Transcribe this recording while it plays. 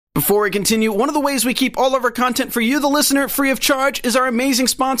Before we continue, one of the ways we keep all of our content for you, the listener, free of charge is our amazing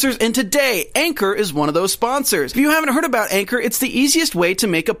sponsors, and today, Anchor is one of those sponsors. If you haven't heard about Anchor, it's the easiest way to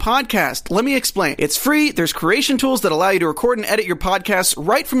make a podcast. Let me explain. It's free, there's creation tools that allow you to record and edit your podcasts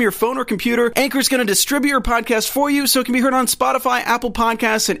right from your phone or computer. Anchor's going to distribute your podcast for you so it can be heard on Spotify, Apple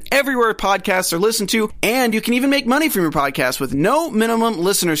Podcasts, and everywhere podcasts are listened to, and you can even make money from your podcast with no minimum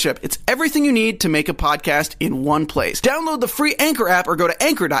listenership. It's everything you need to make a podcast in one place. Download the free Anchor app or go to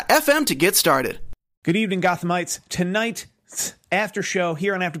anchor.fm to get started. Good evening, Gothamites. Tonight's after show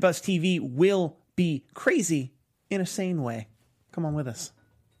here on AfterBuzz TV will be crazy in a sane way. Come on with us.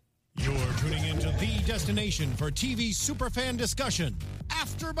 You're tuning into the destination for TV superfan discussion,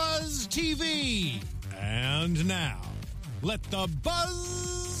 AfterBuzz TV. And now, let the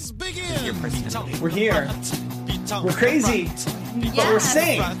buzz begin. We're here. We're crazy, but we're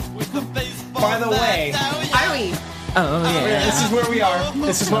sane. By the way, Are we? Oh, yeah. this is where we are.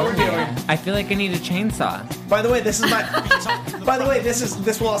 This is what we're doing. I feel like I need a chainsaw. By the way, this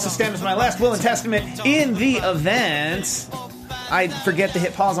will also stand as my last will and testament in the event. I forget to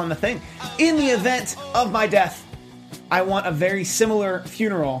hit pause on the thing. In the event of my death, I want a very similar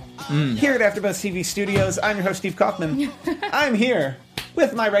funeral here at AfterBuzz TV Studios. I'm your host, Steve Kaufman. I'm here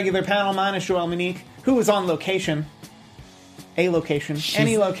with my regular panel, minus Joelle Monique, who is on location. Any location.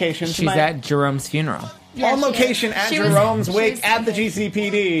 She's at Jerome's funeral. Yeah, on location at Jerome's wake at the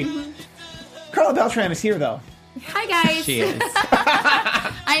GCPD. Mm-hmm. Carla Beltran is here, though. Hi, guys. She is.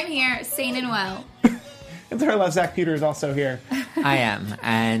 I'm here, sane and well. And to her left, Zach Peter is also here. I am,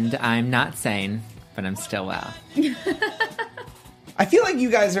 and I'm not sane, but I'm still well. I feel like you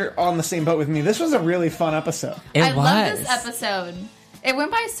guys are on the same boat with me. This was a really fun episode. I love this episode. It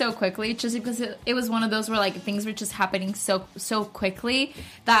went by so quickly, just because it was one of those where like things were just happening so quickly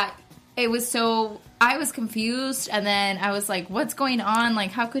that it was so. I was confused, and then I was like, "What's going on?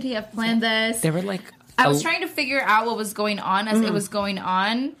 Like, how could he have planned this?" They were like, I was trying to figure out what was going on as it was going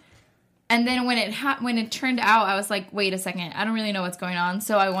on, and then when it turned out, I was like, "Wait a second, I don't really know what's going on."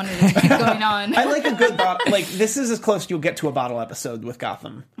 So I wanted to keep going on. I like a good bottle. Like, this is as close as you'll get to a bottle episode with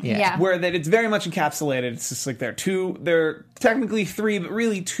Gotham. Yeah. Where that it's very much encapsulated. It's just like there are technically three, but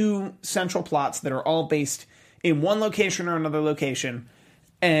really two central plots that are all based in one location or another location,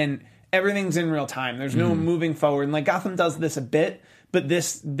 and everything's in real time. There's no moving forward. And like Gotham does this a bit, but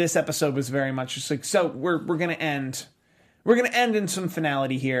this episode was very much just like, so we're gonna end in some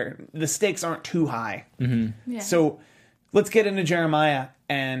finality here. The stakes aren't too high. Mm-hmm. Yeah. So let's get into Jeremiah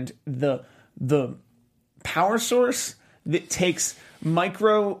and the power source that takes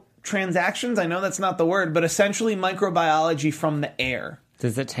micro transactions. I know that's not the word, but essentially microbiology from the air.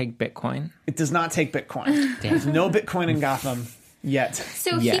 Does it take Bitcoin? It does not take Bitcoin. There's no Bitcoin in Gotham. Yet.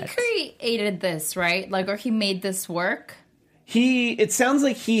 So he created this, right? Like, or he made this work? It sounds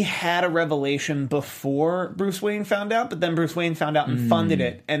like he had a revelation before Bruce Wayne found out, but then Bruce Wayne found out and funded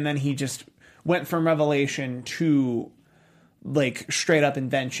it, and then he just went from revelation to, like, straight up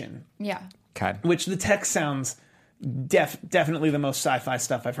invention. Yeah. Okay. Which the text sounds definitely the most sci-fi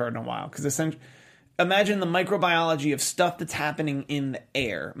stuff I've heard in a while. Because essentially, imagine the microbiology of stuff that's happening in the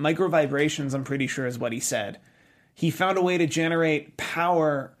air. Microvibrations, I'm pretty sure, is what he said. He found a way to generate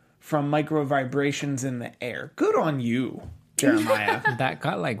power from micro vibrations in the air. Good on you, Jeremiah. That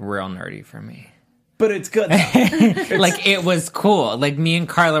got, like, real nerdy for me. But it's good. Like, it was cool. Like, me and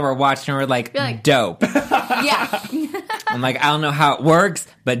Carla were watching and we're like, dope. Yeah. I'm like, I don't know how it works,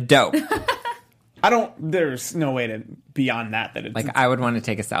 but dope. There's no way to beyond that it's... Like, I would want to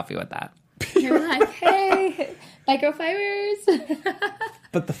take a selfie with that. You're like, hey, microfibers.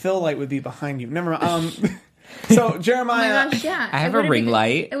 But the fill light would be behind you. Never mind. So, Jeremiah... Oh my gosh, yeah. I have a ring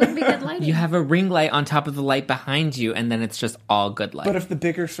light. It wouldn't be good lighting. You have a ring light on top of the light behind you, and then it's just all good light. But if the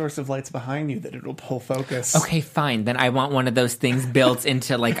bigger source of light's behind you, then it'll pull focus. Okay, fine. Then I want one of those things built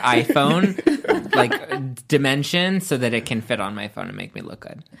into, like, iPhone, like, dimension, so that it can fit on my phone and make me look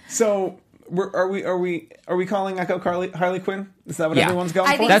good. So... Are we calling Echo Harley Quinn? Is that what everyone's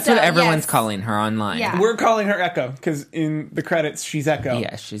going for? That's what everyone's calling her online. Yeah. We're calling her Echo because in the credits she's Echo.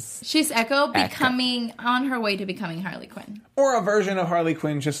 Yeah, she's Echo becoming on her way to becoming Harley Quinn, or a version of Harley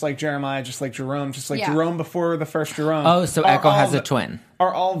Quinn, just like Jeremiah, just like Jerome, just like Jerome before the first Jerome. Oh, so Echo has a twin.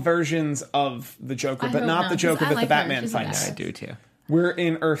 Are all versions of the Joker, but not the Joker that the Batman fights. I do too. We're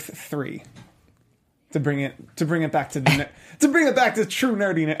in Earth 3. To bring it back to true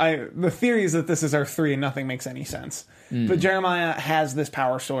nerdiness. The theory is that this is Earth 3 and nothing makes any sense. But Jeremiah has this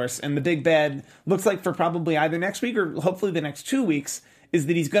power source, and the big bad looks like for probably either next week or hopefully the next 2 weeks is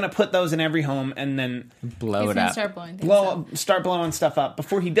that he's going to put those in every home and then blow it up. Start blowing stuff up.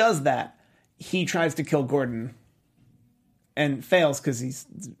 Before he does that, he tries to kill Gordon and fails because he's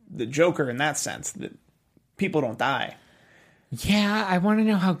the Joker in that sense, that people don't die. Yeah, I want to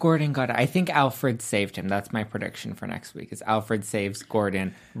know how Gordon got it. I think Alfred saved him. That's my prediction for next week. Is Alfred saves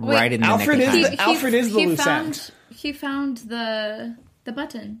Gordon right in the Alfred nick of time. Alfred is the loose end. He found the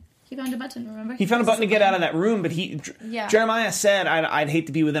button. He found a button, remember? He found a button to get out of that room, but Jeremiah said, I'd hate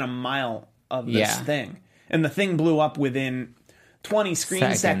to be within a mile of this thing. And the thing blew up within 20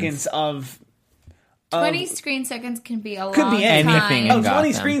 screen seconds of... 20 screen seconds can be a long could be anything. time.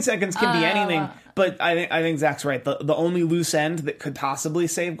 20 screen seconds can be anything. But I think Zach's right. The only loose end that could possibly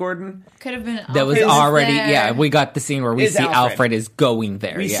save Gordon could have been that was already there. Yeah, we got the scene where we see Alfred is going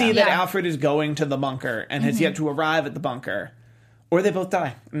there. We see that Alfred is going to the bunker and has yet to arrive at the bunker. Or they both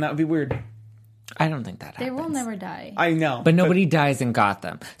die, and that would be weird. I don't think that happens. They will never die. I know. But nobody dies in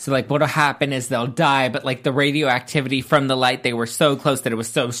Gotham. So, like, what'll happen is they'll die, but, like, the radioactivity from the light, they were so close that it was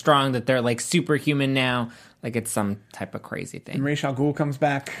so strong that they're, like, superhuman now. Like, it's some type of crazy thing. And Ra's al Ghul comes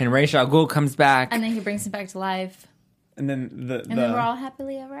back. And then he brings him back to life. And then then we're all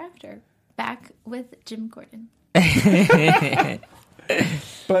happily ever after. Back with Jim Gordon.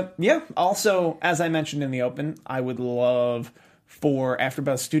 But, yeah, also, as I mentioned in the open, I would love for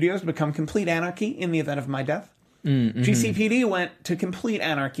AfterBuzz Studios to become complete anarchy in the event of my death. GCPD went to complete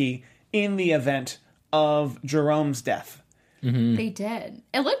anarchy in the event of Jerome's death. They did.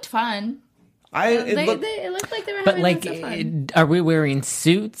 It looked fun. It looked like they were but, having like, lots of fun. are we wearing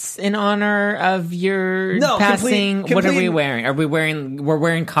suits in honor of your passing? What are we wearing? We're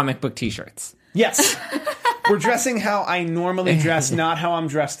wearing comic book t-shirts. Yes. We're dressing how I normally dress, not how I'm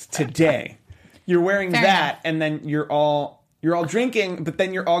dressed today. You're wearing Fair that, enough. and then you're all drinking, but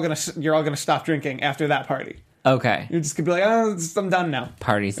then you're all gonna stop drinking after that party. Okay. You're just gonna be like, oh, I'm done now.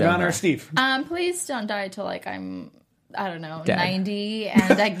 Party's in over. honor of Steve. Please don't die till like I'm, I don't know, Dead. 90,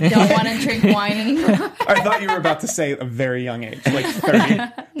 and I don't want to drink wine anymore. I thought you were about to say a very young age, like 30.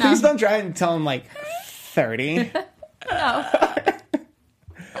 No. Please don't try and tell him like 30. No.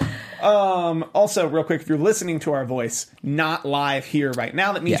 Also, real quick, if you're listening to our voice, not live here right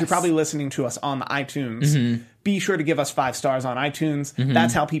now, that means you're probably listening to us on the iTunes. Be sure to give us 5 stars on iTunes.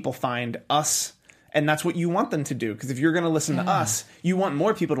 That's how people find us. And that's what you want them to do. Because if you're going to listen to us, you want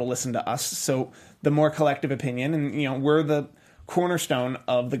more people to listen to us. So the more collective opinion, and we're the cornerstone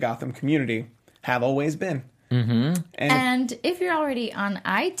of the Gotham community, have always been. And if you're already on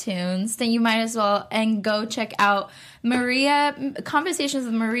iTunes, then you might as well go check out Conversations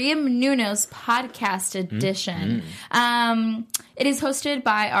with Maria Menounos podcast edition. It is hosted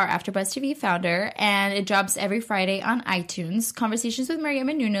by our AfterBuzz TV founder, and it drops every Friday on iTunes. Conversations with Maria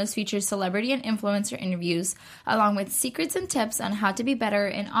Menounos features celebrity and influencer interviews, along with secrets and tips on how to be better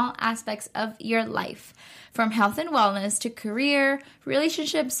in all aspects of your life. From health and wellness to career,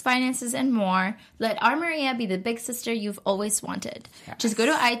 relationships, finances, and more, let our Maria be the big sister you've always wanted. Yes. Just go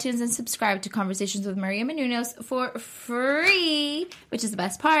to iTunes and subscribe to Conversations with Maria Menounos for free, which is the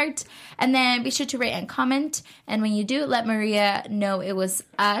best part. And then be sure to rate and comment. And when you do, let Maria know it was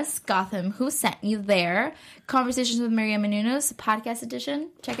us, Gotham, who sent you there. Conversations with Maria Menounos, podcast edition.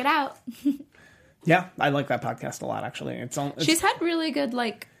 Check it out. Yeah, I like that podcast a lot, actually. She's had really good,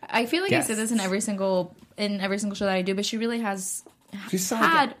 I feel like I say this in every single show that I do, but she really has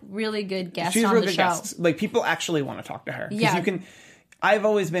had really good guests on the show. Guests. Like, people actually want to talk to her. Yeah. I've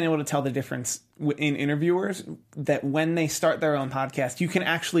always been able to tell the difference in interviewers that when they start their own podcast, you can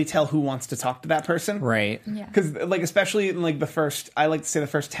actually tell who wants to talk to that person. Right. Yeah. Because, especially in, the first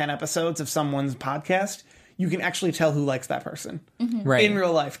 10 episodes of someone's podcast, you can actually tell who likes that person. Right. In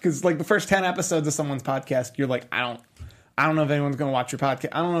real life. Because, the first 10 episodes of someone's podcast, you're like, I don't know if anyone's going to watch your podcast.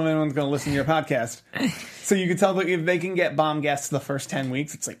 I don't know if anyone's going to listen to your podcast. So you can tell that if they can get bomb guests the first 10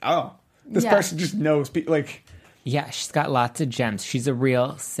 weeks, it's like, oh, this person just knows. Yeah, she's got lots of gems. She's a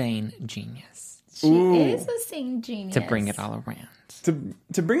real sane genius. She is a sane genius. To bring it all around.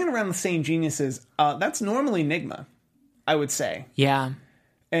 To bring it around the sane geniuses, that's normally Nigma, I would say. Yeah.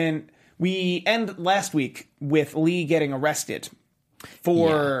 And we end last week with Lee getting arrested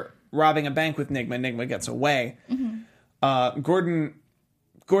for robbing a bank with Nigma. Nigma gets away. Gordon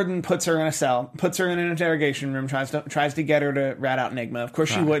puts her in a cell, puts her in an interrogation room, tries to get her to rat out Nigma. Of course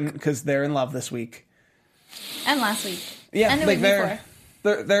she wouldn't, because they're in love this week. And last week. Yeah, and the week before.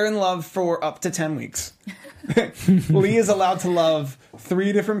 They're in love for up to 10 weeks. Lee is allowed to love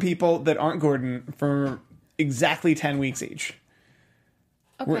 3 different people that aren't Gordon for exactly 10 weeks each.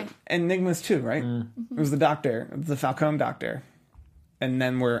 Okay. And Nigma's too, right? It was the doctor, the Falcone doctor. And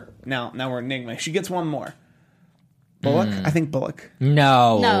then we're Nigma. She gets one more. Bullock? I think Bullock.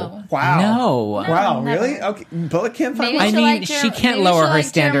 No. Wow. Wow, never. really? Okay. Bullock can't find I mean, she can't lower her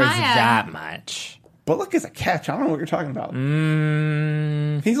standards that much. Bullock is a catch. I don't know what you're talking about.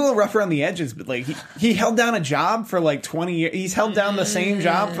 He's a little rough around the edges, but like he held down a job for like 20 years. He's held down the same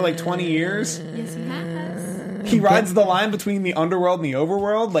job for like 20 years. Yes, he has. He rides the line between the underworld and the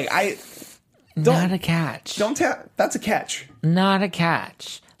overworld. Like Not a catch. That's a catch. Not a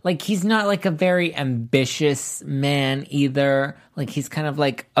catch. Like, he's not, like, a very ambitious man either. Like, he's kind of,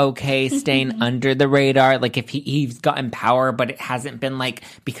 like, okay staying under the radar. Like, if he's gotten power, but it hasn't been, like,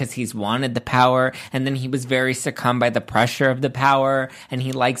 because he's wanted the power. And then he was very succumbed by the pressure of the power. And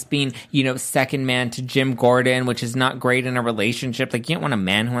he likes being, second man to Jim Gordon, which is not great in a relationship. Like, you don't want a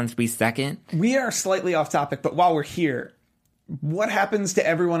man who wants to be second. We are slightly off topic, but while we're here, what happens to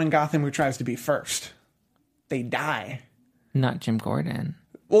everyone in Gotham who tries to be first? They die. Not Jim Gordon.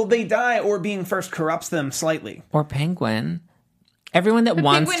 Well, they die, or being first corrupts them slightly. Or Penguin. Everyone that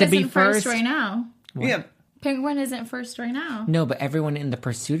wants to be first right now. What? Yeah. Penguin isn't first right now. No, but everyone in the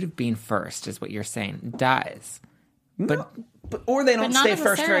pursuit of being first is what you're saying. Dies. Or they don't stay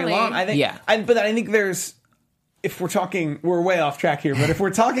first very long. I think. Yeah. But I think there's. If we're talking, we're way off track here. But if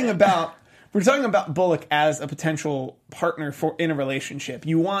we're talking about Bullock as a potential partner in a relationship,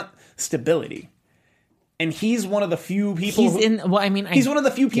 you want stability. And he's one of the few people. He's one of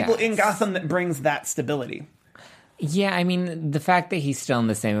the few people in Gotham that brings that stability. Yeah, I mean, the fact that he's still in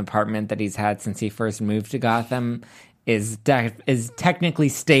the same apartment that he's had since he first moved to Gotham is technically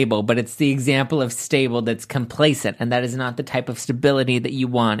stable, but it's the example of stable that's complacent, and that is not the type of stability that you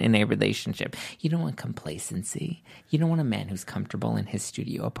want in a relationship. You don't want complacency. You don't want a man who's comfortable in his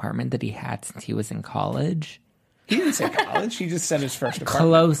studio apartment that he had since he was in college. He didn't say college. He just said his first apartment.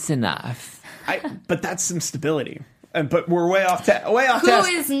 Close enough. But that's some stability. But we're way off task. Who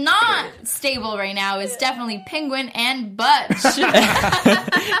is not stable right now is definitely Penguin and Butch.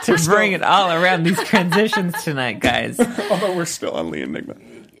 To bring it all around these transitions tonight, guys. Although we're still on Lee Enigma.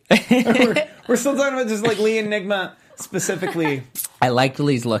 we're still talking about just like Lee Enigma specifically. I liked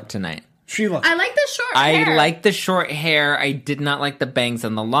Lee's look tonight. I like the short hair. I like the short hair. I did not like the bangs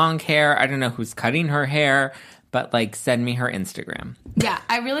on the long hair. I don't know who's cutting her hair. But, send me her Instagram. Yeah,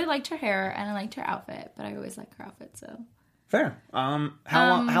 I really liked her hair, and I liked her outfit. But I always like her outfit, so. Fair.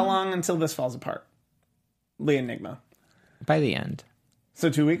 How long until this falls apart? Lee Enigma. By the end. So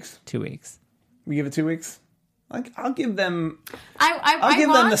 2 weeks? 2 weeks. We give it 2 weeks? I'll give them... I'll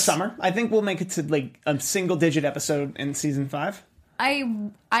give them the summer. I think we'll make it to, a single-digit episode in Season 5. I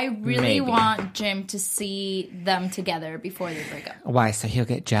really want Jim to see them together before they break up. Why? So he'll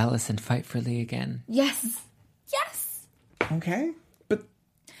get jealous and fight for Lee again? Yes. Okay, but...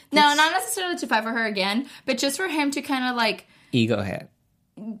 No, not necessarily to fight for her again, but just for him to kind of, ego hit.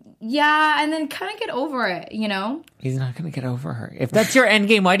 Yeah, and then kind of get over it, He's not going to get over her. If that's your end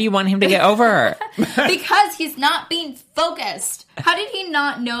game, why do you want him to get over her? Because he's not being focused. How did he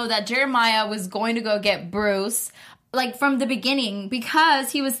not know that Jeremiah was going to go get Bruce, from the beginning?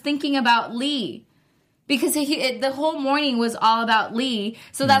 Because he was thinking about Lee. Because the whole morning was all about Lee.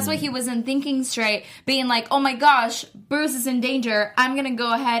 So that's why he wasn't thinking straight, being like, oh my gosh, Bruce is in danger. I'm going to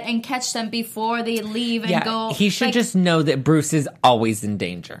go ahead and catch them before they leave and go. He should just know that Bruce is always in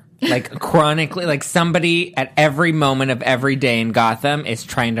danger. Chronically, somebody at every moment of every day in Gotham is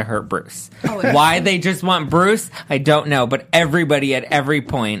trying to hurt Bruce. Why they just want Bruce, I don't know. But everybody at every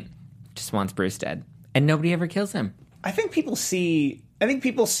point just wants Bruce dead. And nobody ever kills him. I think people see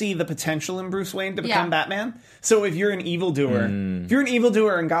the potential in Bruce Wayne to become Batman. So if you're an evildoer,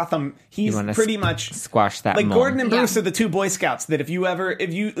 in Gotham, he's pretty much squash that. Gordon and Bruce are the two Boy Scouts that if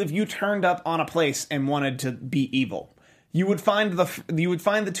you turned up on a place and wanted to be evil, you would find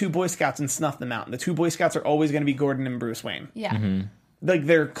the two Boy Scouts and snuff them out. And the two Boy Scouts are always going to be Gordon and Bruce Wayne. Yeah,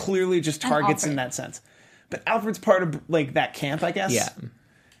 they're clearly just targets in that sense. But Alfred's part of that camp, I guess. Yeah.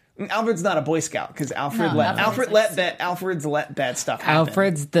 Alfred's not a Boy Scout because Alfred's let bad stuff happen.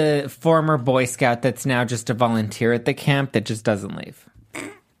 Alfred's the former Boy Scout that's now just a volunteer at the camp that just doesn't leave.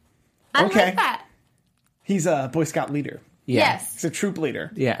 I like that. He's a Boy Scout leader. Yeah. Yes. He's a troop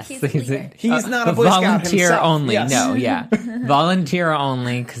leader. Yes. He's not a Boy Scout volunteer himself. only. Yes. No, yeah. Volunteer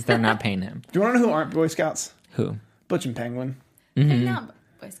only because they're not paying him. Do you want to know who aren't Boy Scouts? Who? Butch and Penguin. They're not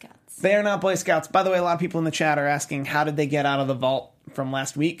Boy Scouts. They are not Boy Scouts. By the way, a lot of people in the chat are asking, how did they get out of the vault from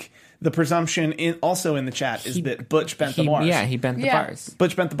last week? The presumption also in the chat is that Butch bent the bars. Yeah, he bent the bars.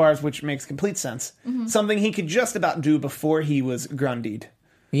 Butch bent the bars, which makes complete sense. Something he could just about do before he was grundied.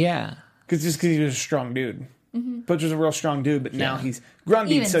 Yeah. Because he was a strong dude. Butch was a real strong dude, but now he's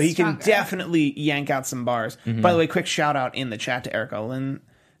grundied, so he can definitely yank out some bars. By the way, quick shout out in the chat to Eric Olin,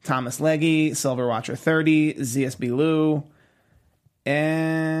 Thomas Leggy, Silverwatcher 30, ZSB Lou,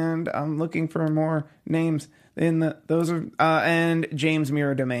 and I'm looking for more names. Those are and James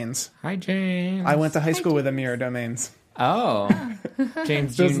Mirror Domains. Hi, James. I went to high school with a Mirror Domains. Oh,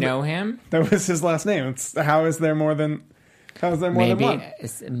 James, do you know him? That was his last name. How is there more than one?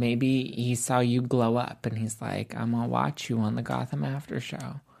 Maybe he saw you glow up and he's like, I'm gonna watch you on the Gotham After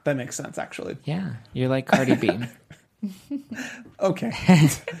Show. That makes sense, actually. Yeah, you're like Cardi B. Okay.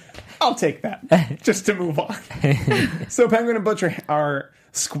 I'll take that, just to move on. So Penguin and Butcher are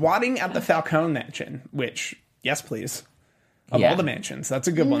squatting at the Falcone mansion, which, yes, please. Of all the mansions, that's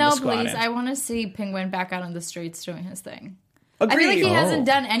a good one to squat please. in. I want to see Penguin back out on the streets doing his thing. Agreed. I feel like he hasn't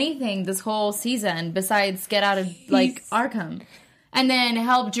done anything this whole season besides get out of, Arkham. And then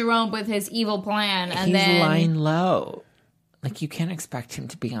help Jerome with his evil plan. And He's lying low. Like, you can't expect him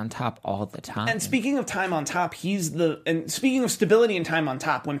to be on top all the time. And speaking of time on top, and speaking of stability and time on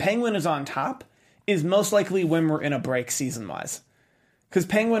top, when Penguin is on top is most likely when we're in a break season-wise. Because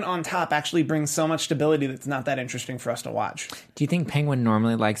Penguin on top actually brings so much stability that's not that interesting for us to watch. Do you think Penguin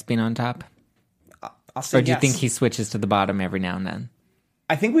normally likes being on top? I'll say Or do you yes. think he switches to the bottom every now and then?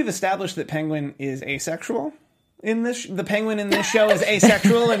 I think we've established that Penguin is asexual. The Penguin in this show is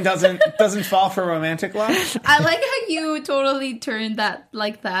asexual and doesn't fall for romantic love. I like how you totally turned that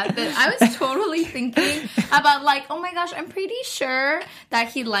like that. But I was totally thinking about oh my gosh, I'm pretty sure that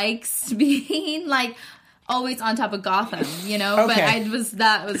he likes being always on top of Gotham, you know? Okay. But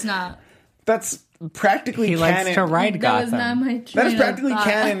that was not. That's practically He canon. likes to ride That was not Gotham. my train That is of practically thought.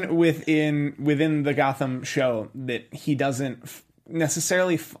 canon within the Gotham show that he doesn't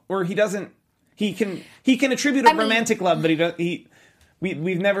necessarily, or he doesn't. He can attribute a romantic love, but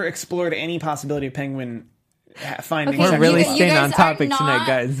we've never explored any possibility of Penguin finding. We're sexual really love. staying guys on are topic not- tonight,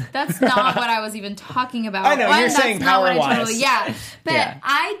 guys. That's not what I was even talking about. I know, you're that's saying not what I power-wise. yeah. But Yeah.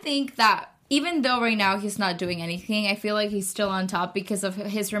 I think that even though right now he's not doing anything, I feel like he's still on top because of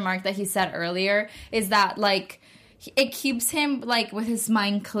his remark that he said earlier, is that it keeps him with his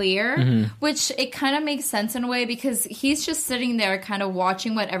mind clear, which it kind of makes sense in a way because he's just sitting there kind of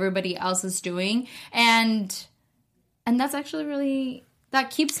watching what everybody else is doing, and that's actually really,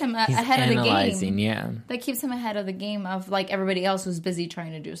 that keeps him He's ahead of the analyzing, game. yeah. That keeps him ahead of the game of everybody else who's busy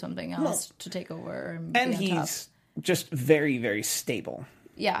trying to do something else to take over and And be on top. he's just very, very stable.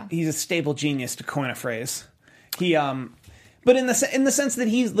 Yeah. He's a stable genius, to coin a phrase. But in the sense that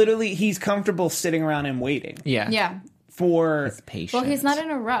he's comfortable sitting around and waiting. Yeah. Yeah. For He's patient. Well, he's not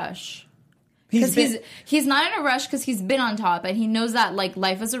in a rush. Because he's not in a rush because he's been on top and he knows that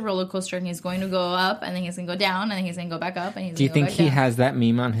life is a roller coaster and he's going to go up and then he's going to go down and then he's going to go back up and he's Do you going to think go he back down. has that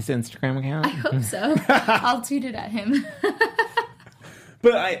meme on his Instagram account? I hope so. I'll tweet it at him.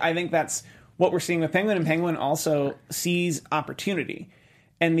 But I think that's what we're seeing with Penguin, and Penguin also sees opportunity.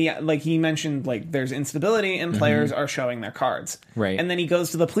 And he mentioned, there's instability and players are showing their cards. Right. And then he goes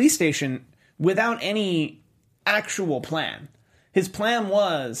to the police station without any actual plan. His plan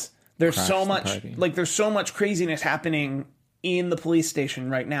was there's Crash so the much party. there's so much craziness happening in the police station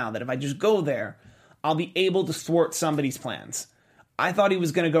right now that if I just go there, I'll be able to thwart somebody's plans. I thought he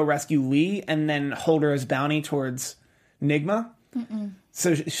was going to go rescue Lee and then hold her as bounty towards Nigma.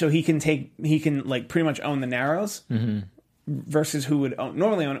 So he can pretty much own the Narrows versus who would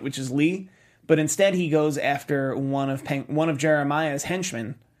normally own it, which is Lee. But instead he goes after one of Jeremiah's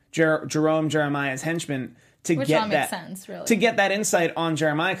henchmen, Jerome Jeremiah's henchmen, to Which get all that makes sense, really. to get that insight on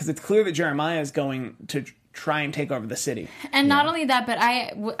Jeremiah, because it's clear that Jeremiah is going to try and take over the city. And not only that, but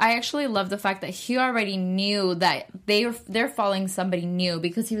I actually love the fact that he already knew that they're following somebody new,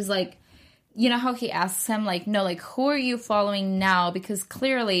 because he was like, you know how he asks him, who are you following now? Because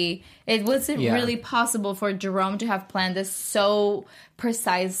clearly it wasn't really possible for Jerome to have planned this so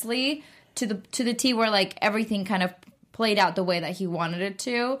precisely to the T where everything kind of played out the way that he wanted it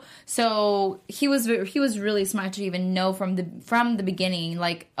to. So he was really smart to even know from the beginning,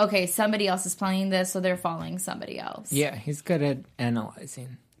 okay, somebody else is planning this, so they're following somebody else. Yeah, he's good at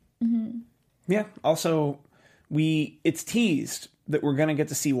analyzing. Yeah. Also, it's teased that we're going to get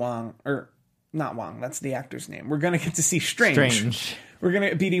to see Wong, or not Wong, that's the actor's name. We're going to get to see Strange.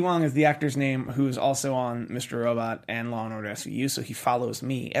 BD Wong is the actor's name, who's also on Mr. Robot and Law and Order SVU, so he follows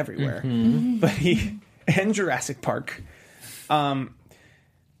me everywhere. But and Jurassic Park.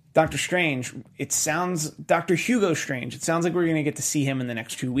 Dr. Strange, Dr. Hugo Strange, it sounds like we're going to get to see him in the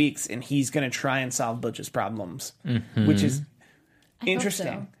next 2 weeks, and he's going to try and solve Butch's problems, which is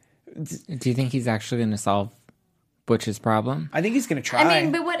interesting. Do you think he's actually going to solve Butch's problem? I think he's going to try. I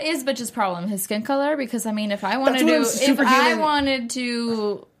mean, but what is Butch's problem? His skin color? Because if I That's what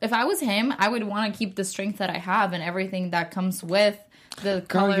if I was him, I would want to keep the strength that I have and everything that comes with the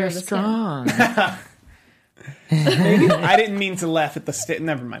Girl, color you're of the strong. I didn't mean to laugh at the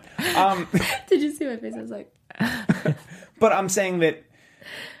never mind. Did you see my face? I was like, but I'm saying that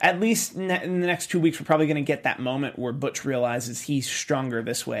at least in the next 2 weeks, we're probably going to get that moment where Butch realizes he's stronger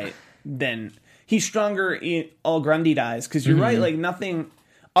this way than he's stronger in all Grundy dies. Because you're right, like nothing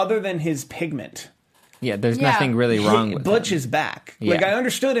other than his pigment. Yeah, there's nothing really wrong with Butch him. is back. Yeah. Like, I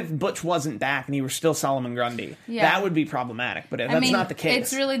understood if Butch wasn't back and he were still Solomon Grundy. Yeah. That would be problematic, but that's not the case.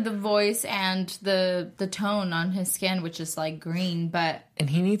 It's really the voice and the tone on his skin, which is like green, but... And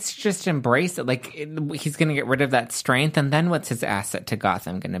he needs to just embrace it. Like, he's going to get rid of that strength, and then what's his asset to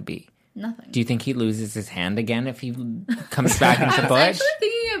Gotham going to be? Nothing. Do you think he loses his hand again if he comes back into I was Butch? actually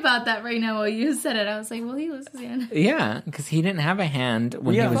thinking about that right now while you said it. I was like, will he lose his hand? Yeah, because he didn't have a hand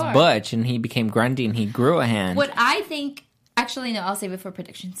when Yeah. he was Butch, and he became Grundy, and he grew a hand. What I think... Actually, no, I'll save it for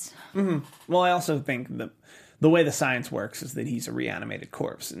predictions. Well, I also think that the way the science works is that he's a reanimated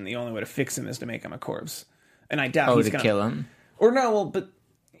corpse, and the only way to fix him is to make him a corpse. And I doubt he's to going kill him? Or no, well, but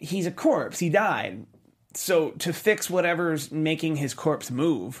he's a corpse. He died. So to fix whatever's making his corpse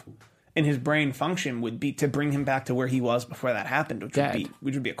move and his brain function would be to bring him back to where he was before that happened, which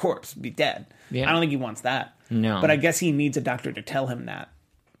would be a corpse, be dead. Yeah. I don't think he wants that. No. But I guess he needs a doctor to tell him that.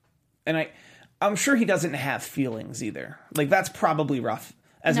 And I'm sure he doesn't have feelings either. Like, that's probably rough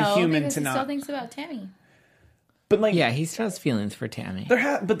as a human because to he not. still thinks about Tammy. But like, Yeah, he still has feelings for Tammy. there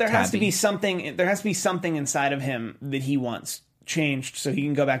has to Tabby. be something. There has to be something inside of him that he wants changed, so he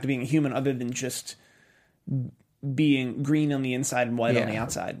can go back to being a human, other than just being green on the inside and white on the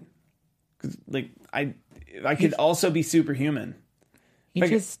outside. 'Cause, like, I could also be superhuman. He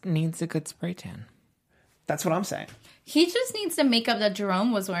just needs a good spray tan. That's what I'm saying. He just needs the makeup that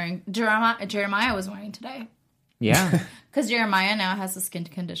Jeremiah was wearing today. Yeah. Because Jeremiah now has a skin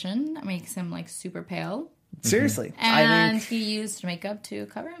condition that makes him like super pale. Seriously, And I think he used makeup to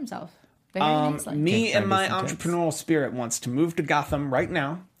cover himself. Very nicely. me and my Some tips. entrepreneurial spirit wants to move to Gotham right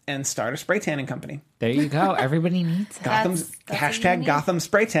now and start a spray tanning company. There you go. Everybody needs it. Gotham's That's what you hashtag need. Gotham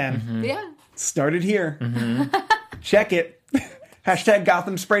Spray Tan. Yeah. Started here. Check it. Hashtag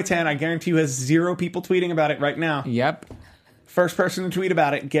Gotham Spray Tan. I guarantee you has 0 people tweeting about it right now. Yep. First person to tweet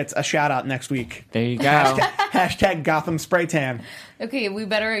about it gets a shout out next week. There you go. Hashtag Gotham Spray Tan. Okay, we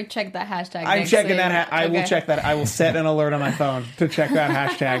better check that hashtag. I'm next checking week. that. I will Okay. check that. I will set an alert on my phone to check that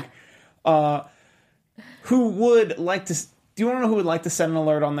hashtag. Who would like to? Do you want to know who would like to set an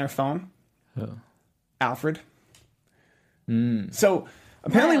alert on their phone? Who? Alfred. So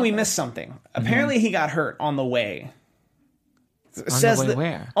apparently we missed something. Apparently he got hurt on the way. On the way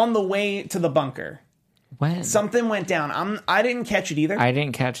where? On the way to the bunker. When? Something went down. I didn't catch it either. I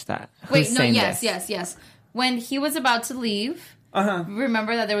didn't catch that. Wait, Who's no, saying yes, this? yes. When he was about to leave,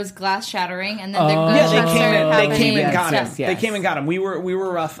 remember that there was glass shattering, and then Oh. the yeah, gunshots they came started in. They happening. came and Yes, got him. yes, They yes. came and got him. We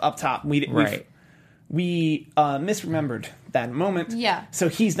were rough up top. Right. We misremembered that moment. Yeah. So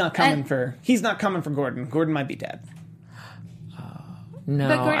he's not coming And- for Gordon. Gordon might be dead. No,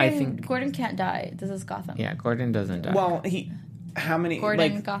 But Gordon, I think... Gordon can't die. This is Gotham. Yeah, Gordon doesn't die. Well, how many?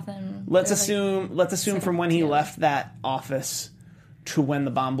 Gordon, like, Gotham. let's they're like- assume from when he left that office to when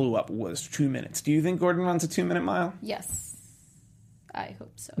the bomb blew up was 2 minutes. Do you think Gordon runs a 2-minute mile? Yes. I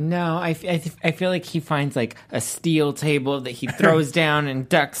hope so. No, I feel like he finds like a steel table that he throws down and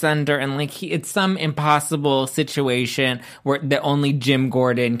ducks under, and like it's some impossible situation where that only Jim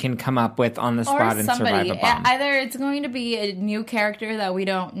Gordon can come up with on the spot and survive a bomb. Either it's going to be a new character that we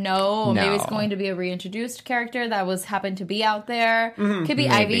don't know, or maybe it's No. going to be a reintroduced character that happened to be out there. Could be Maybe.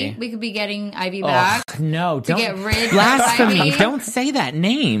 Ivy. We could be getting Ivy back. Ugh, no, don't get rid of blasphemy. Ivy. Don't say that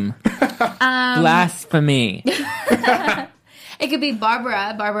name. Blasphemy. It could be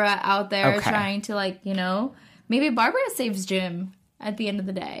Barbara out there Okay. trying to maybe Barbara saves Jim at the end of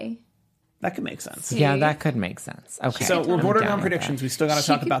the day. That could make sense. Yeah, that could make sense. Okay. So we're I'm bordering down on with predictions. We still got to She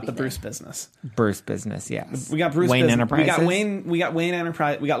talk could about be the there. Bruce business. that. Bruce business, yes. We got Bruce Wayne business. Enterprises. We got Wayne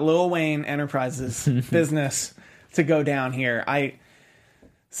Enterprise. We got Lil Wayne Enterprises business to go down here.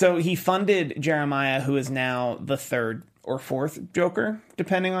 So he funded Jeremiah, who is now the 3rd or 4th Joker,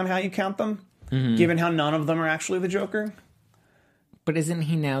 depending on how you count them. Given how none of them are actually the Joker. But isn't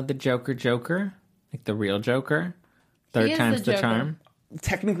he now the Joker? Like the real Joker? Third is time's the the Joker. charm?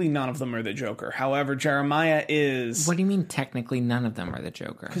 Technically, none of them are the Joker. However, Jeremiah is... What do you mean technically none of them are the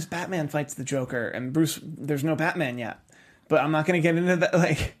Joker? Because Batman fights the Joker, and Bruce... There's no Batman yet. But I'm not going to get into that.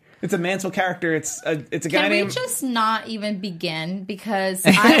 Like, it's a Mantle character. It's a guy Can we named... just not even begin? Because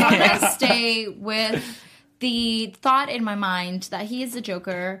I want to stay with the thought in my mind that he is the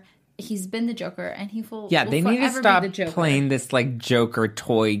Joker. he's been the Joker, and he will. Yeah, will they need to forever stop be the Joker. playing this like Joker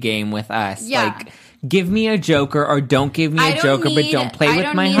toy game with us. Yeah. Like, give me a Joker or don't give me a Joker, but don't play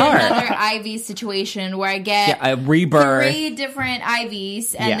with my heart. Another Ivy situation where I get a rebirth, 3 different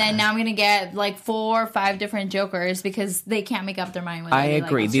Ivies, and then now I'm gonna get like 4 or 5 different Jokers because they can't make up their mind. I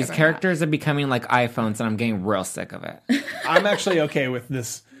agree. These characters are becoming like iPhones, and I'm getting real sick of it. I'm actually okay with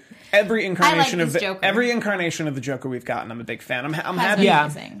this. Every incarnation of the Joker we've gotten, I'm a big fan. I'm happy,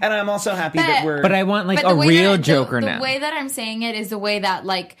 and I'm also happy that we're. But I want like a real Joker now. The way that I'm saying it is the way that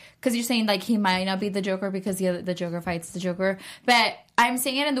like, because you're saying like he might not be the Joker because the Joker fights the Joker, but I'm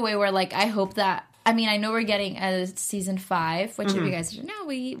saying it in the way where like I hope that. I mean, I know we're getting a season 5, which if you guys didn't know,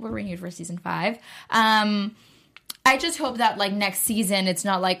 we're renewed for season 5. I just hope that, like, next season, it's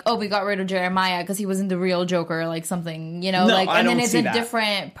not like, oh, we got rid of Jeremiah because he wasn't the real Joker, like, something, you know? No, like, I and then don't it's see a that.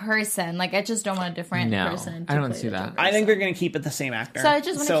 different person. Like, I just don't want a different person to I don't play see the that. Joker, I think they're going to keep it the same actor. So I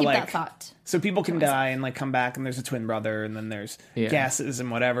just want to keep that thought. So people can die and, like, come back, and there's a twin brother, and then there's gases and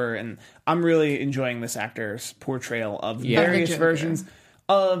whatever, and I'm really enjoying this actor's portrayal of various versions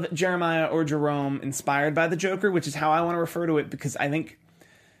of Jeremiah or Jerome inspired by the Joker, which is how I want to refer to it, because I think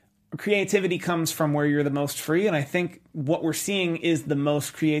creativity comes from where you're the most free, and I think what we're seeing is the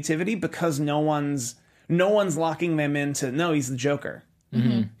most creativity because no one's locking them into, no, he's the Joker.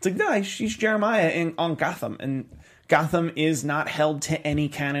 Mm-hmm. It's like, no, he's Jeremiah on Gotham, and Gotham is not held to any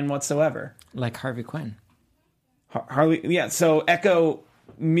canon whatsoever. Like Harvey Quinn. So Echo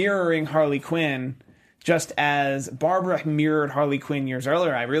mirroring Harley Quinn, just as Barbara mirrored Harley Quinn years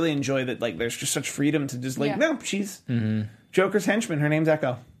earlier. I really enjoy that, like, there's just such freedom to just, like, no, she's Joker's henchman, her name's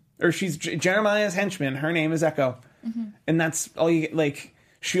Echo. Or she's Jeremiah's henchman, her name is Echo. Mm-hmm. And that's all you get. Like,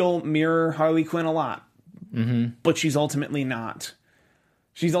 she'll mirror Harley Quinn a lot. Mm-hmm. But she's ultimately not.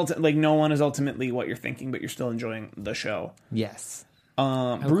 Like, no one is ultimately what you're thinking, but you're still enjoying the show. Yes.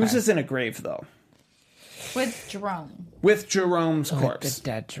 Bruce is in a grave, though. With Jerome. With Jerome's corpse. The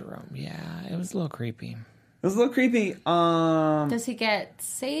dead Jerome. Yeah, it was a little creepy. It was a little creepy. Does he get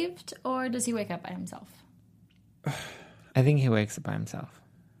saved, or does he wake up by himself? I think he wakes up by himself.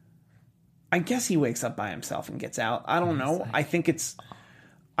 I guess he wakes up by himself and gets out. I don't know. I think it's...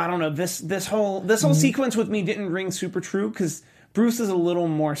 I don't know. This whole sequence with me didn't ring super true, because Bruce is a little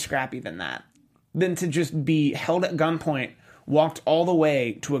more scrappy than that. Than to just be held at gunpoint, walked all the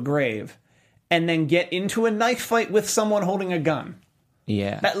way to a grave, and then get into a knife fight with someone holding a gun.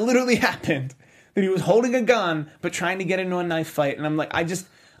 Yeah. That literally happened. That he was holding a gun, but trying to get into a knife fight. And I'm like, I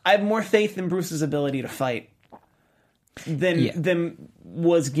have more faith in Bruce's ability to fight than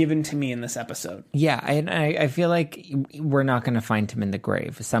was given to me in this episode. Yeah, and I feel like we're not going to find him in the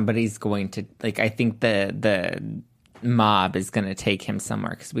grave. Somebody's going to, like, I think the mob is going to take him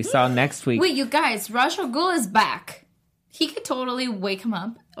somewhere, because we saw next week. Wait, you guys, Ra's al Ghul is back. He could totally wake him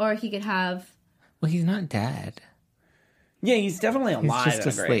up, or he could have... Well, he's not dead. Yeah, he's definitely alive. He's just in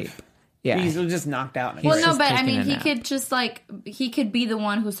a asleep. grave. Yeah, he's just knocked out. Well, no, but I mean, he could just he could be the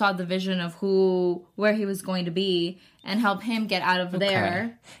one who saw the vision of where he was going to be and help him get out of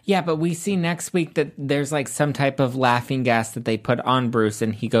there. Yeah, but we see next week that there's like some type of laughing gas that they put on Bruce,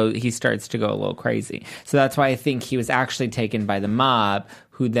 and he starts to go a little crazy. So that's why I think he was actually taken by the mob,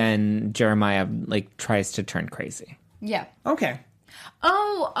 who then Jeremiah like tries to turn crazy. Yeah. Okay.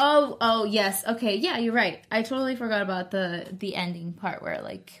 Oh, yes. Okay, yeah, you're right. I totally forgot about the ending part where,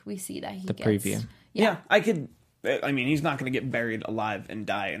 like, we see that he gets... preview. Yeah, I mean, he's not going to get buried alive and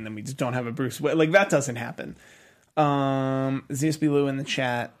die, and then we just don't have a Bruce... Like, that doesn't happen. ZSB Lou in the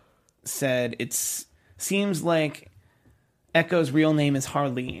chat said, seems like Echo's real name is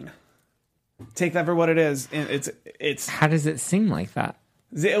Harleen. Take that for what it is. It's How does it seem like that?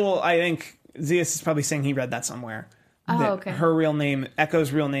 Well, I think Zeus is probably saying he read that somewhere. Oh, okay. Her real name,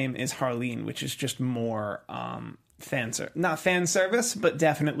 Echo's real name, is Harleen, which is just more not fan service, but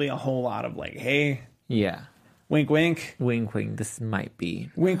definitely a whole lot of like, hey, yeah, wink, wink, wink, wink. This might be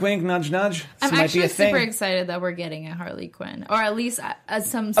wink, wink, nudge, nudge. This I'm might actually be a thing. super excited that we're getting a Harley Quinn, or at least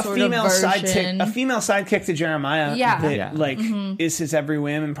some sort female of version. a female sidekick to Jeremiah. Yeah, that, like is his every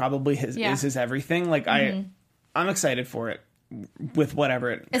whim and probably is his everything. Like I'm excited for it. With whatever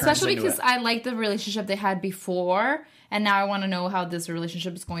it especially because I like the relationship they had before, and now I want to know how this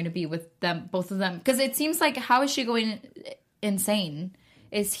relationship is going to be with them, both of them, because it seems like, how is she going insane?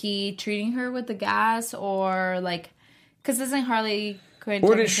 Is he treating her with the gas, or like, because isn't Harley Quinn,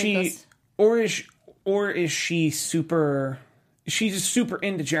 or is she super, she's just super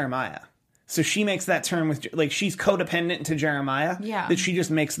into Jeremiah, so she makes that turn with, like, she's codependent to Jeremiah, that she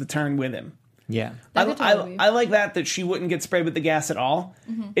just makes the turn with him. Yeah. I like that she wouldn't get sprayed with the gas at all.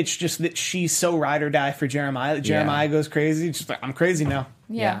 It's just that she's so ride or die for Jeremiah that Jeremiah goes crazy. She's like, I'm crazy now.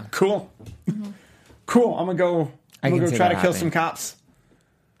 Yeah. Cool. Cool. I'm gonna go try to kill some cops.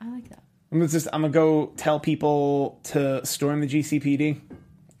 I like that. I'm gonna go tell people to storm the GCPD.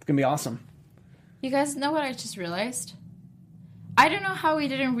 It's gonna be awesome. You guys know what I just realized? I don't know how we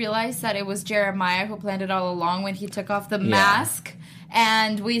didn't realize that it was Jeremiah who planned it all along when he took off the mask,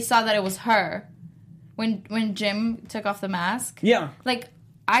 and we saw that it was her when Jim took off the mask. Yeah. Like,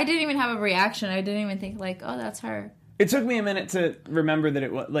 I didn't even have a reaction. I didn't even think, like, oh, that's her. It took me a minute to remember that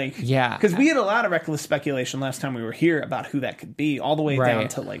it was, like... Yeah. Because we had a lot of reckless speculation last time we were here about who that could be, all the way down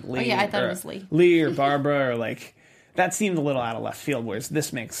to, like, Lee. Oh, yeah, I thought it was Lee. Lee or Barbara, or, like... That seemed a little out of left field, whereas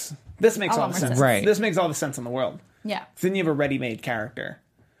this makes all the sense. Right. This makes all the sense in the world. Yeah. So then you have a ready-made character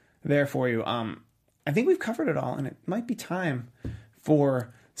there for you. I think we've covered it all, and it might be time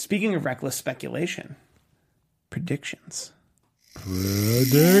for, speaking of reckless speculation, predictions.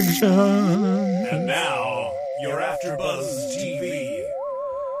 And now, your AfterBuzz TV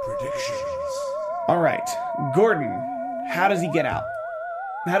predictions. All right. Gordon, how does he get out?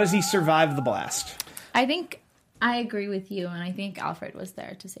 How does he survive the blast? I think I agree with you, and I think Alfred was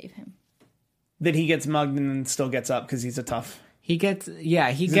there to save him. That he gets mugged and then still gets up because he's a tough... He gets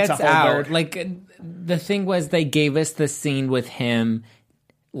tough old out. bird. Like, the thing was, they gave us the scene with him,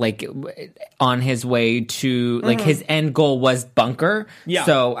 like, on his way to, like, his end goal was bunker. Yeah.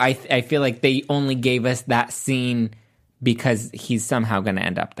 So I feel like they only gave us that scene because he's somehow going to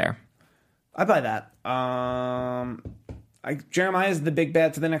end up there. I buy that. Jeremiah's the big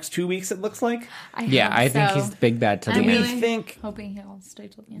bad for the next 2 weeks, it looks like. I think he's the big bad till the I'm end. really hoping he'll stay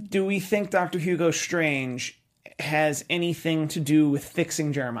till the end. Do we think Dr. Hugo Strange has anything to do with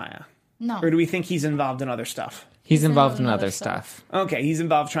fixing Jeremiah? No. Or do we think he's involved in other stuff? He's involved in other stuff. Okay, he's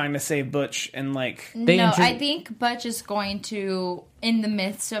involved trying to save Butch and, like... I think Butch is going to, in the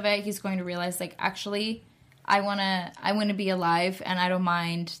midst of it, he's going to realize, like, actually, I wanna be alive, and I don't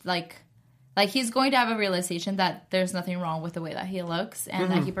mind, like he's going to have a realization that there's nothing wrong with the way that he looks,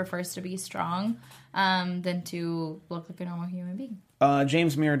 and that he prefers to be strong than to look like a normal human being.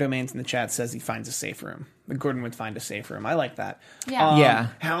 James Mirror Domains in the chat says he finds a safe room. That Gordon would find a safe room. I like that. Yeah.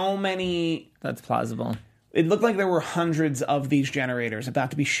 How many... That's plausible. It looked like there were hundreds of these generators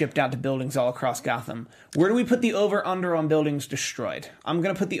about to be shipped out to buildings all across Gotham. Where do we put the over-under on buildings destroyed? I'm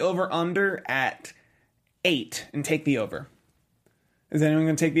going to put the over-under at 8 and take the over. Is anyone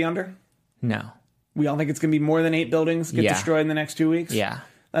going to take the under? No. We all think it's going to be more than 8 buildings get destroyed in the next 2 weeks? Yeah.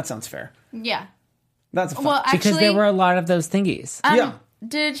 That sounds fair. Yeah. That's a fun. Well, actually, Because there were a lot of those thingies. Yeah.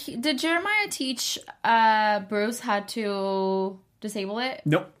 Did Jeremiah teach Bruce how to disable it?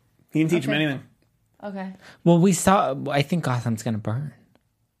 Nope. He didn't teach him anything. Okay. Well, I think Gotham's going to burn.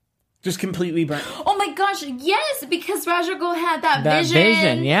 Just completely burnt. Oh my gosh, yes, because Ra's al Ghul had that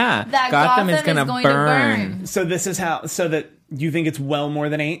vision, yeah. That Gotham is going to burn. So this is how... So that you think it's well more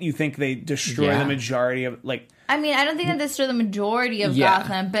than 8? You think they destroy the majority of... like? I mean, I don't think they destroy the majority of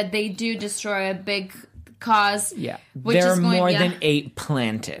Gotham, but they do destroy a big cause. Yeah. Which there is are going, more than 8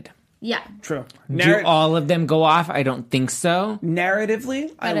 planted. Yeah. True. Do all of them go off? I don't think so.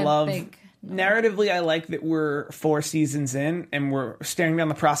 Narratively, But Narratively, I like that we're 4 seasons in and we're staring down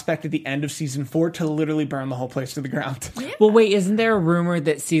the prospect at the end of season 4 to literally burn the whole place to the ground. Yeah. Well, wait, isn't there a rumor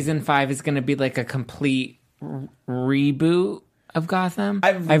that season 5 is going to be like a complete reboot of Gotham?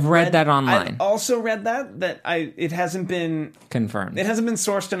 I've read that online. I've also read that it hasn't been confirmed. It hasn't been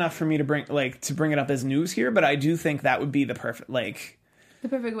sourced enough for me to bring it up as news here, but I do think that would be the perfect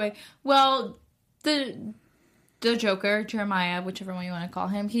way. Well, the Joker, Jeremiah, whichever one you want to call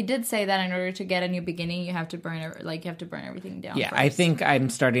him, he did say that in order to get a new beginning, you have to burn everything down. Yeah, first. I think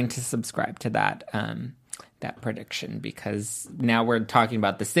I'm starting to subscribe to that prediction, because now we're talking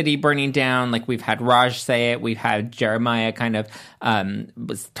about the city burning down. Like, we've had Raj say it, we've had Jeremiah kind of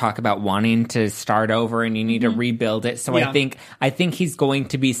talk about wanting to start over and you need to rebuild it. So I think he's going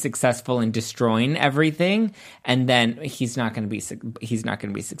to be successful in destroying everything, and then he's not going to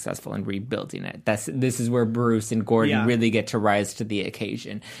be successful in rebuilding it. This is where Bruce and Gordon really get to rise to the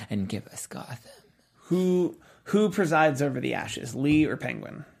occasion and give us Gotham. Who presides over the ashes, Lee or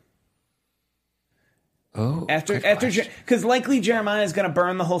Penguin? Oh, because likely Jeremiah is going to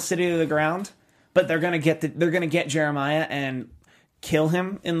burn the whole city to the ground, but they're going to get Jeremiah and kill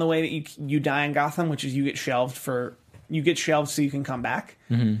him in the way that you die in Gotham, which is you get shelved so you can come back.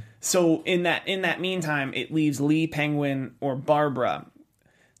 Mm-hmm. So in that meantime, it leaves Lee, Penguin, or Barbara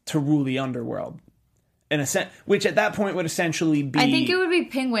to rule the underworld, which at that point would essentially be. I think it would be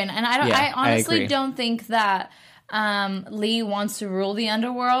Penguin, and I honestly don't think that Lee wants to rule the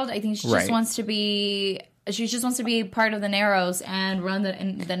underworld. I think she just wants to be. She just wants to be part of the Narrows and run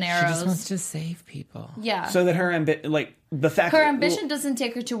the Narrows. She just wants to save people. Yeah. So that her ambition doesn't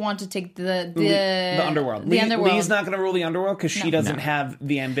take her to want to take the underworld. The underworld. Lee's not going to rule the underworld because she doesn't have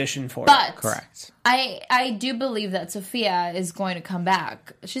the ambition for but it. Correct. I do believe that Sophia is going to come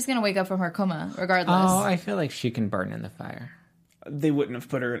back. She's going to wake up from her coma regardless. Oh, I feel like she can burn in the fire. They wouldn't have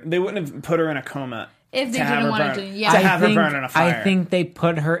put her in a coma. If they didn't want to, to have her burn in a fire. I think they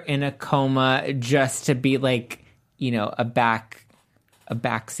put her in a coma just to be like, you know, a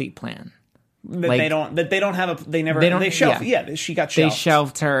backseat plan. They shelved. She got shelved. They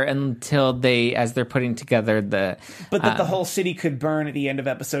shelved her until as they're putting together the. But that the whole city could burn at the end of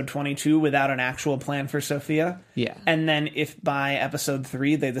episode 22 without an actual plan for Sophia. Yeah. And then if by episode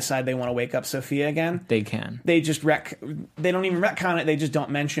 3 they decide they want to wake up Sophia again, they can. They just they don't even retcon it. They just don't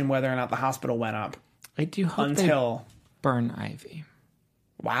mention whether or not the hospital went up. I do hope they burn Ivy.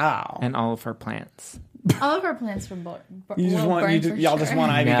 Wow. And all of her plants. All of her plants were y'all just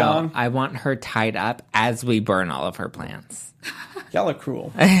want Ivy gone? I want her tied up as we burn all of her plants. Y'all are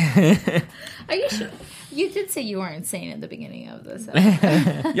cruel. Are you sure? You did say you weren't sane at the beginning of this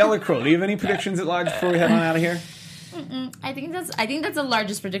episode. Y'all are cruel. Do you have any predictions at large before we head on out of here? I think that's the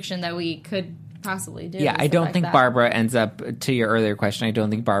largest prediction that we could possibly do. Yeah, I don't think Barbara ends up, to your earlier question, I don't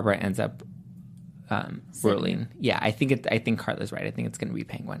think Barbara ends up ruling. Yeah, I think Carla's right. I think it's going to be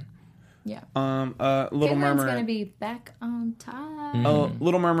Penguin. Yeah. Little Murmur going to be back on top.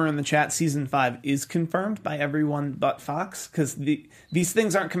 Little Murmur in the chat. Season 5 is confirmed by everyone but Fox because these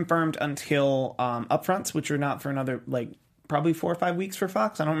things aren't confirmed until upfronts, which are not for another probably 4 or 5 weeks for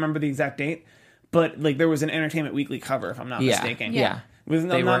Fox. I don't remember the exact date, but there was an Entertainment Weekly cover, if I'm not mistaken. Yeah.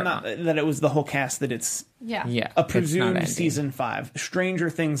 Not that it was the whole cast. That it's a presumed season 5. Stranger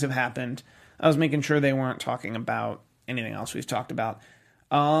things have happened. I was making sure they weren't talking about anything else we've talked about.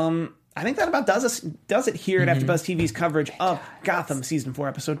 I think that about does it here at AfterBuzz TV's coverage of Gotham Season 4,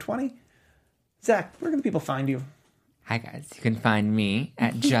 Episode 20. Zach, where can the people find you? Hi, guys. You can find me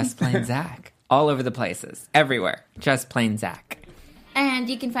at Just Plain Zach. All over the places. Everywhere. Just Plain Zach. And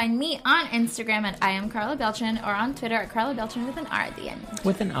you can find me on Instagram at I am Carla Beltran or on Twitter at Carla Beltran with an R at the end.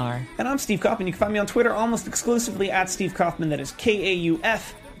 With an R. And I'm Steve Kaufman. You can find me on Twitter almost exclusively at Steve Kaufman. That is Kaufmann.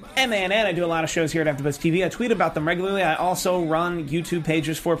 I do a lot of shows here at AfterBuzz TV. I tweet about them regularly. I also run YouTube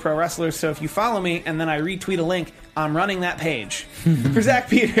pages for pro wrestlers, so if you follow me and then I retweet a link, I'm running that page. For Zach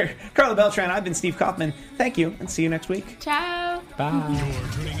Peter, Carla Beltran, I've been Steve Kaufman. Thank you, and see you next week. Ciao. Bye. You're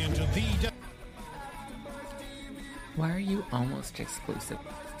tuning into Why are you almost exclusive?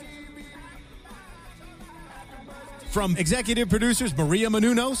 From executive producers Maria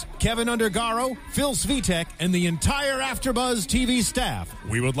Menounos, Kevin Undergaro, Phil Svitek, and the entire AfterBuzz TV staff,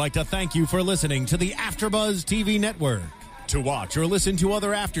 we would like to thank you for listening to the AfterBuzz TV network. To watch or listen to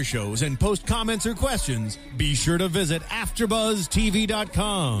other after shows and post comments or questions, be sure to visit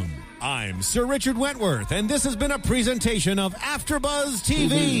AfterBuzzTV.com. I'm Sir Richard Wentworth, and this has been a presentation of AfterBuzz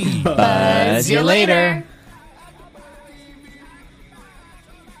TV. Buzz you later.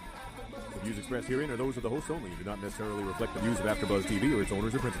 The views expressed herein are those of the hosts only and do not necessarily reflect the views of AfterBuzz TV or its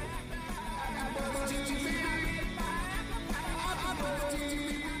owners or principals.